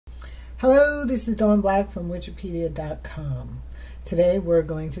Hello, this is Dawn Black from Wikipedia.com. Today we're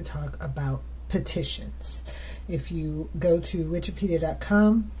going to talk about petitions. If you go to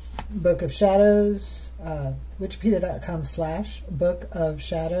Wikipedia.com, Book of Shadows, Wikipedia.com/Book of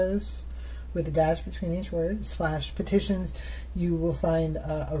Shadows with a dash between each word, /petitions, you will find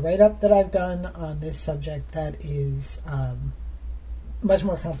a write-up that I've done on this subject that is much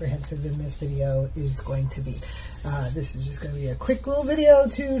more comprehensive than this video is going to be. This is just going to be a quick little video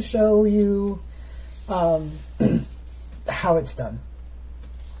to show you how it's done,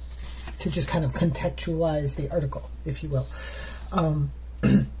 to just kind of contextualize the article, if you will.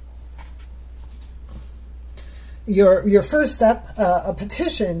 Your first step, a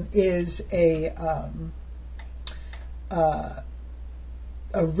petition is a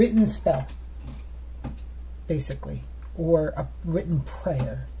written spell, basically, or a written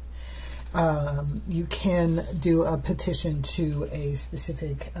prayer. You can do a petition to a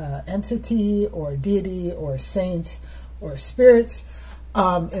specific entity or deity or saint or spirit,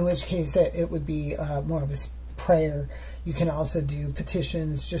 in which case that it would be more of a prayer. You can also do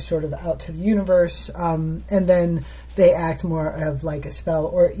petitions just sort of out to the universe, and then they act more of like a spell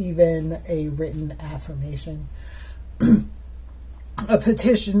or even a written affirmation. A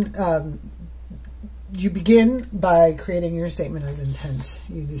petition, you begin by creating your statement of intent.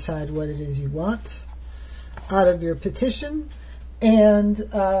 You decide what it is you want out of your petition, and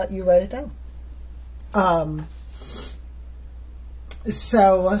you write it down.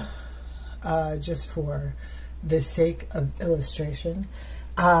 Just for the sake of illustration,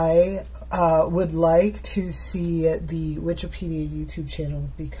 I would like to see the Wikipedia YouTube channel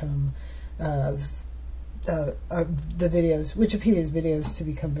become Wikipedia's videos to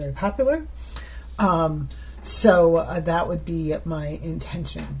become very popular. That would be my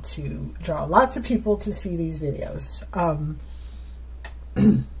intention, to draw lots of people to see these videos.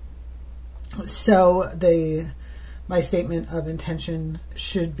 My statement of intention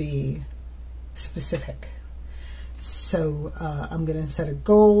should be specific. So I'm going to set a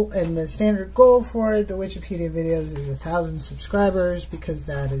goal, and the standard goal for the Wikipedia videos is 1,000 subscribers, because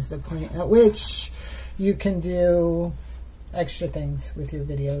that is the point at which you can do extra things with your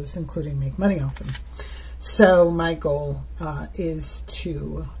videos, including make money off them. So my goal is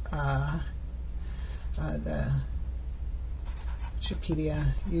to the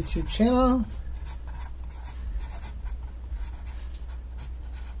Wikipedia YouTube channel.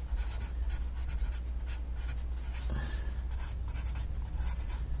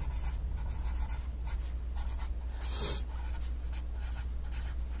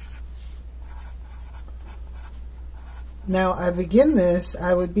 Now I would begin this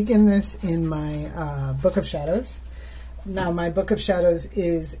in my Book of Shadows. Now my Book of Shadows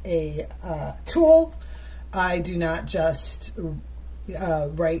is a tool. I do not just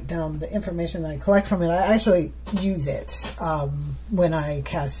write down the information that I collect from it. I actually use it when I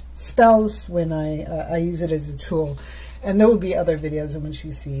cast spells, when I use it as a tool. And there will be other videos in which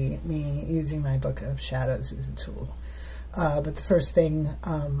you see me using my Book of Shadows as a tool. But the first thing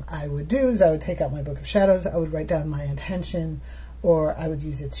I would do is I would take out my Book of Shadows, I would write down my intention, or I would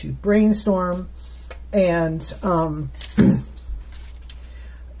use it to brainstorm. And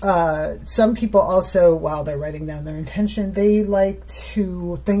some people also, while they're writing down their intention, they like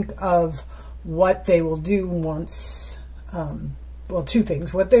to think of what they will do once, well, two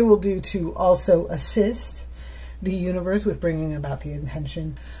things. What they will do to also assist the universe with bringing about the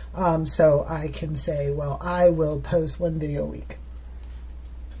intention. So I can say, well, I will post 1 video a week.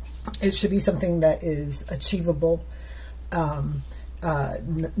 It should be something that is achievable,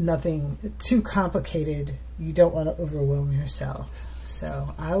 nothing too complicated. You don't want to overwhelm yourself.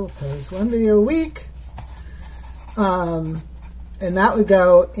 So I will post 1 video a week, and that would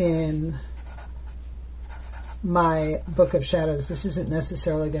go in my Book of Shadows. This isn't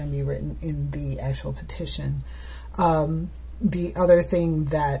necessarily going to be written in the actual petition. The other thing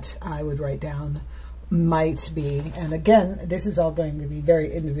that I would write down might be, and again, this is all going to be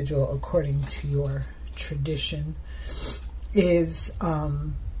very individual according to your tradition, is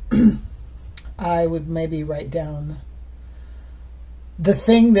I would maybe write down the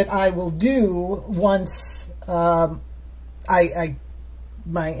thing that I will do once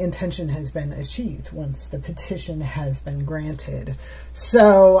my intention has been achieved, once the petition has been granted.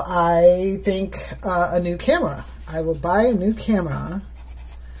 So I think a new camera. I will buy a new camera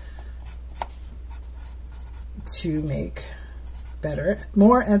to make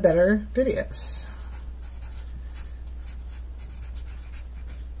more and better videos.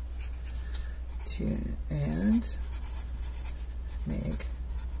 And make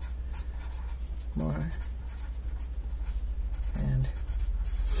more and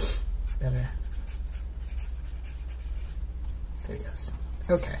better. There he goes.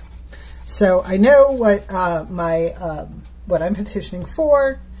 Okay. So I know what what I'm petitioning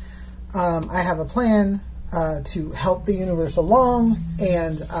for. I have a plan to help the universe along,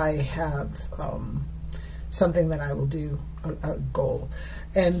 and I have something that I will do, a goal.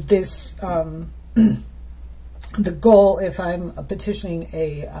 And this, the goal, if I'm petitioning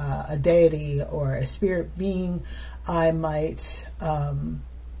a deity or a spirit being, I might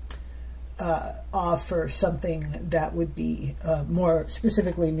offer something that would be more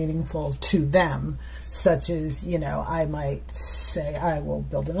specifically meaningful to them, such as, you know, I might say I will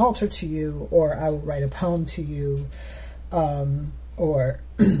build an altar to you, or I will write a poem to you, or,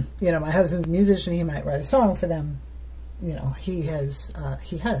 you know, my husband's a musician, he might write a song for them. You know, he has.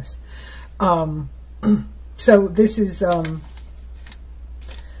 So this is,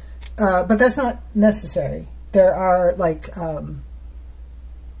 but that's not necessary. There are, like,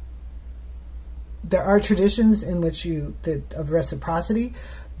 there are traditions in which of reciprocity,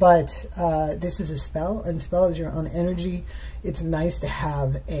 but this is a spell, and spell is your own energy. It's nice to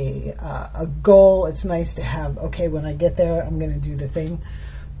have a goal. It's nice to have, okay, when I get there, I'm going to do the thing.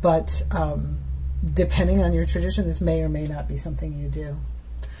 But depending on your tradition, this may or may not be something you do.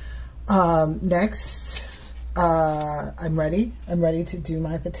 Next, I'm ready. I'm ready to do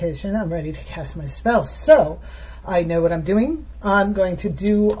my petition. I'm ready to cast my spell. So I know what I'm doing. I'm going to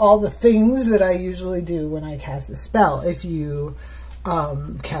do all the things that I usually do when I cast a spell. If you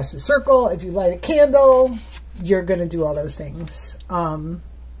cast a circle, if you light a candle, you're going to do all those things.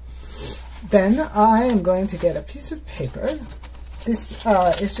 Then I am going to get a piece of paper. This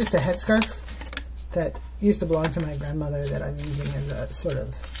is just a headscarf that used to belong to my grandmother that I'm using as a sort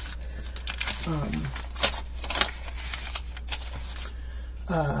of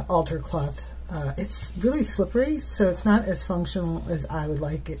altar cloth. It's really slippery, so it's not as functional as I would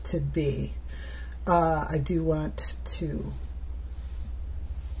like it to be. I do want to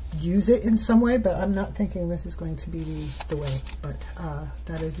use it in some way, but I'm not thinking this is going to be the way. But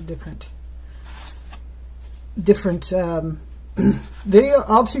that is a different video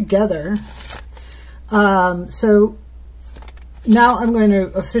altogether. So now I'm going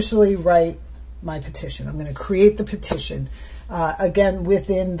to officially write my petition. I'm going to create the petition, again,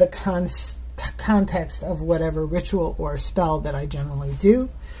 within the context of whatever ritual or spell that I generally do.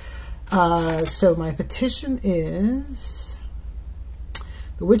 So my petition is,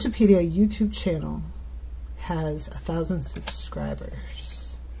 the Wikipedia YouTube channel has 1,000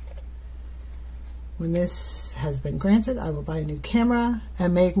 subscribers. When this has been granted, I will buy a new camera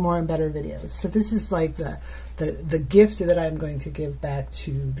and make more and better videos. So this is like the gift that I'm going to give back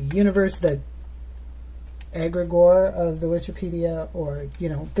to the universe, the egregore of the Wikipedia, or, you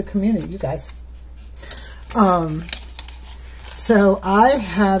know, the community, you guys. So I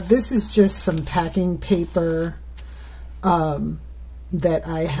have, this is just some packing paper that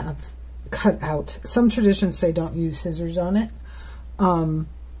I have cut out. Some traditions say don't use scissors on it.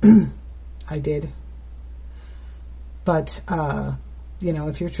 I did. But, you know,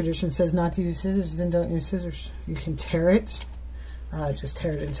 if your tradition says not to use scissors, then don't use scissors. You can tear it. Just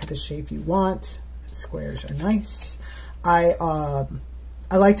tear it into the shape you want. Squares are nice. I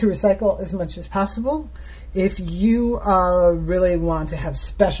like to recycle as much as possible. If you really want to have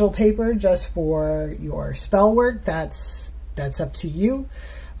special paper just for your spell work, that's up to you.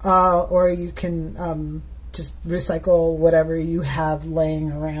 Or you can just recycle whatever you have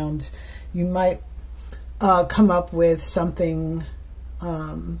laying around. You might come up with something,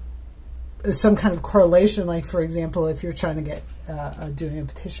 some kind of correlation, like, for example, if you're trying to get doing a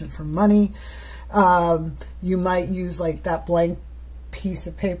petition for money, you might use like that blank piece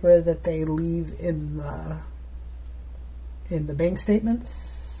of paper that they leave in the bank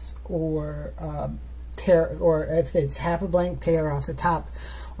statements, or tear, or if it's half a blank, tear off the top,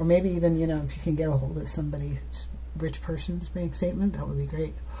 or maybe even, you know, if you can get a hold of somebody's rich person's bank statement, that would be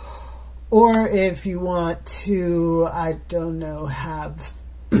great. Or if you want to, I don't know, have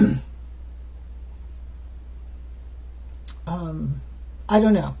I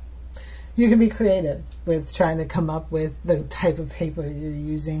don't know. You can be creative with trying to come up with the type of paper you're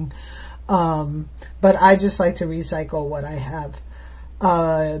using. But I just like to recycle what I have.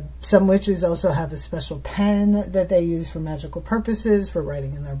 Some witches also have a special pen that they use for magical purposes, for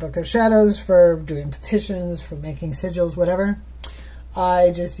writing in their Book of Shadows, for doing petitions, for making sigils, whatever.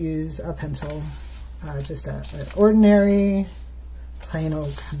 I just use a pencil, just an ordinary plain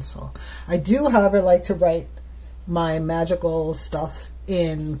old pencil. I do, however, like to write my magical stuff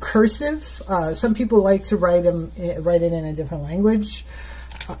in cursive. Some people like to write it in a different language.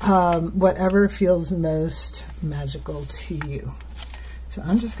 Whatever feels most magical to you. So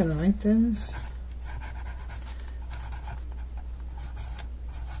I'm just going to write this.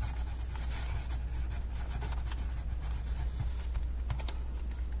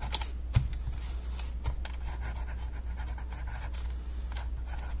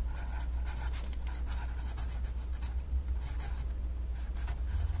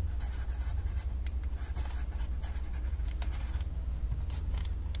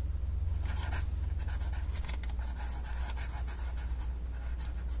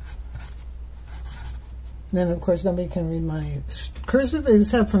 Then, of course, nobody can read my cursive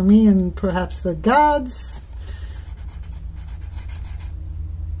except for me and perhaps the gods.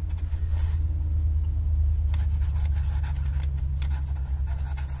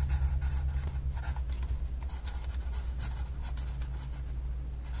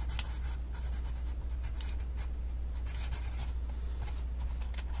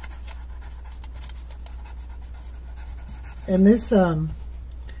 And this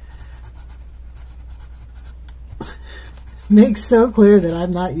makes so clear that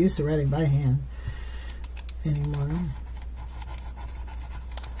I'm not used to writing by hand anymore.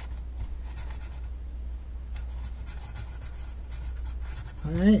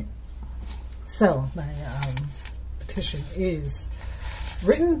 All right. So my petition is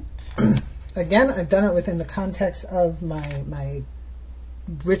written. Again, I've done it within the context of my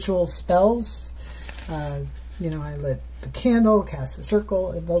ritual spells. You know, I lit the candle, cast the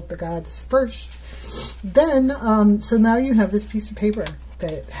circle, invoke the gods first. Then, so now you have this piece of paper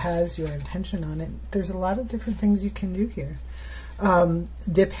that has your intention on it. There's a lot of different things you can do here.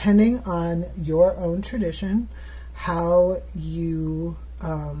 Depending on your own tradition, how you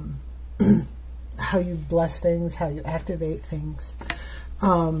bless things, how you activate things.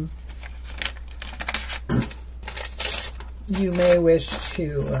 You may wish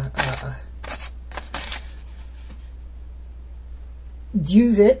to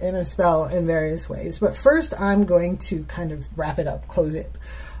use it in a spell in various ways. But first I'm going to kind of wrap it up, close it.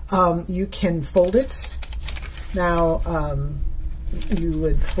 You can fold it. Now, you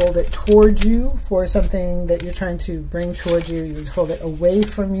would fold it towards you for something that you're trying to bring towards you. You would fold it away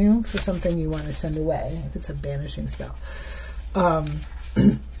from you for something you want to send away, if it's a banishing spell.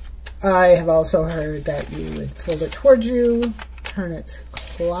 I have also heard that you would fold it towards you, turn it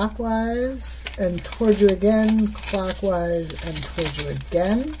clockwise, and towards you again, clockwise, and towards you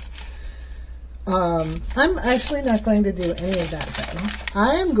again. I'm actually not going to do any of that though.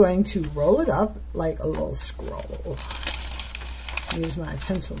 I am going to roll it up like a little scroll. Use my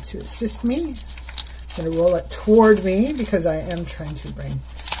pencil to assist me. I'm going to roll it toward me because I am trying to bring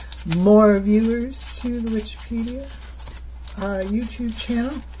more viewers to the Wikipedia YouTube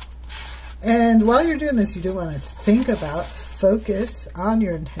channel. And while you're doing this, you do want to think about, focus on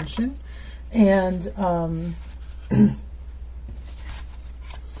your intention, and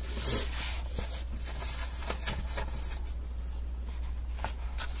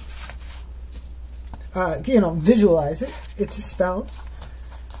you know, visualize it. It's a spell.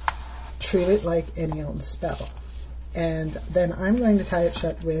 Treat it like any old spell. And then I'm going to tie it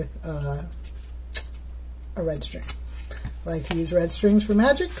shut with a red string. I like to use red strings for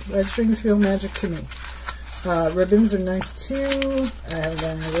magic. Red strings feel magic to me. Ribbons are nice too. I haven't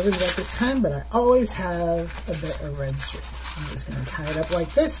done any ribbons at this time, but I always have a bit of red string. I'm just going to tie it up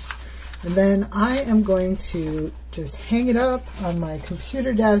like this. And then I am going to just hang it up on my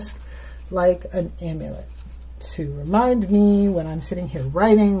computer desk like an amulet to remind me when I'm sitting here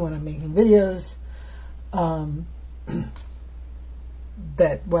writing, when I'm making videos,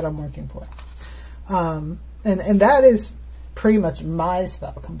 that what I'm working for. And that is pretty much my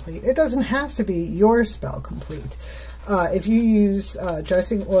spell complete. It doesn't have to be your spell complete. If you use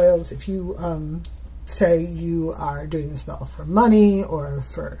dressing oils, if you say you are doing a spell for money or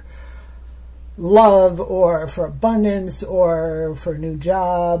for love or for abundance or for a new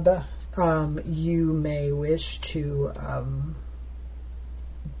job, you may wish to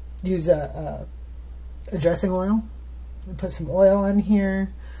use a dressing oil and put some oil on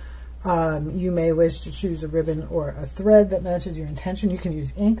here. You may wish to choose a ribbon or a thread that matches your intention. You can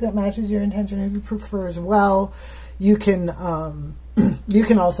use ink that matches your intention if you prefer as well. You can you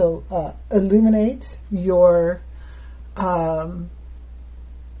can also illuminate your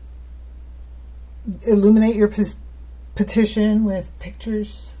petition with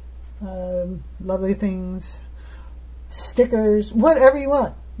pictures, lovely things, stickers, whatever you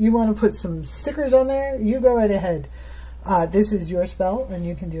want. You want to put some stickers on there, you go right ahead. This is your spell, and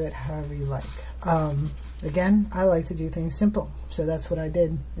you can do it however you like. Again, I like to do things simple, so that's what I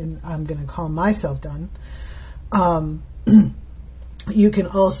did, and I'm going to call myself done. You can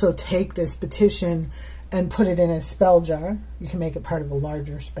also take this petition and put it in a spell jar. You can make it part of a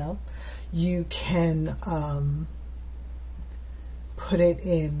larger spell. You can put it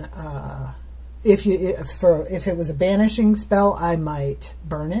in, if it was a banishing spell, I might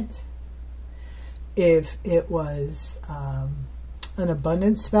burn it. If it was an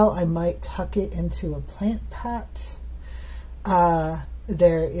abundance spell, I might tuck it into a plant pot.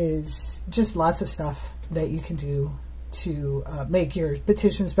 There is just lots of stuff that you can do to make your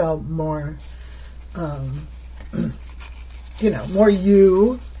petition spell more, more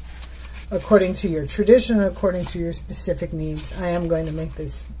you, according to your tradition, according to your specific needs. I am going to make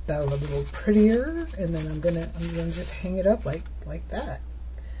this spell a little prettier, and then I'm gonna just hang it up like that.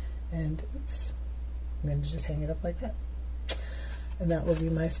 And oops, I'm gonna just hang it up like that, and that will be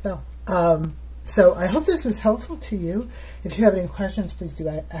my spell. So I hope this was helpful to you. If you have any questions, please do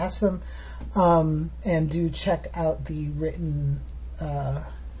ask them, and do check out the written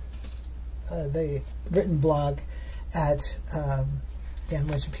blog at again,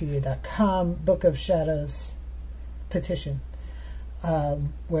 Wikipedia.com, Book of Shadows Petition,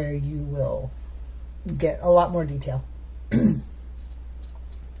 where you will get a lot more detail.